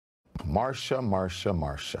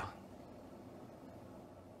Marsha.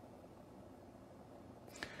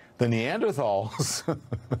 The Neanderthals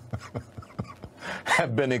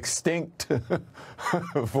have been extinct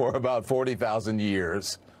for about 40,000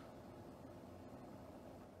 years.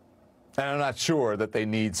 And I'm not sure that they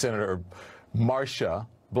need Senator Marsha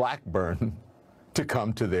Blackburn to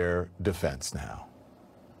come to their defense now.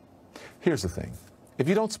 Here's the thing. If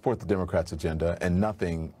you don't support the Democrats' agenda and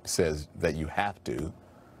nothing says that you have to,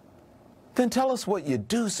 then tell us what you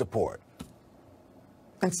do support.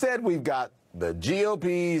 Instead, we've got the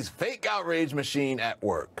GOP's fake outrage machine at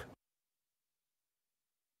work.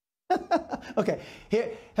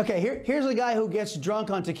 Here's a guy who gets drunk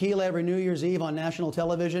on tequila every New Year's Eve on national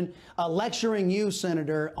television, lecturing you,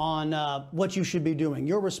 Senator, on what you should be doing.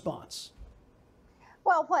 Your response?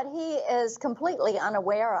 Well, what he is completely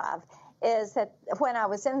unaware of is that when I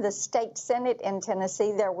was in the state Senate in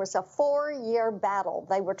Tennessee, there was a 4-year battle.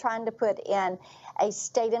 They were trying to put in a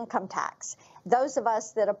state income tax. Those of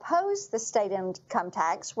us that opposed the state income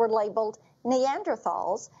tax were labeled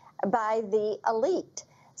Neanderthals by the elite.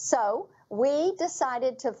 So we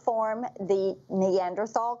decided to form the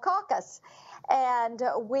Neanderthal Caucus, and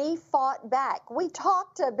we fought back. We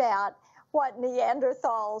talked about what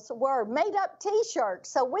Neanderthals were, made up T-shirts,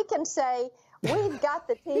 so we can say, we've got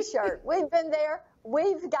the T-shirt. We've been there.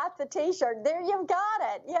 We've got the T-shirt. There, you've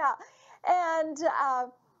got it. Yeah. And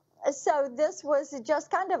so this was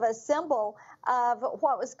just kind of a symbol of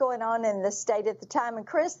what was going on in the state at the time. And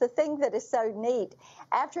Chris, the thing that is so neat,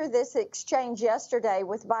 after this exchange yesterday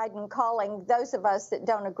with Biden calling those of us that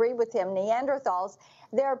don't agree with him Neanderthals,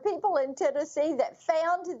 there are people in Tennessee that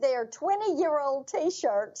found their 20-year-old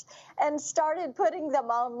T-shirts and started putting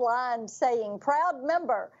them online saying, proud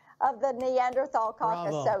member of the Neanderthal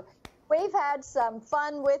Caucus. Bravo. So we've had some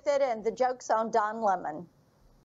fun with it, and the joke's on Don Lemon.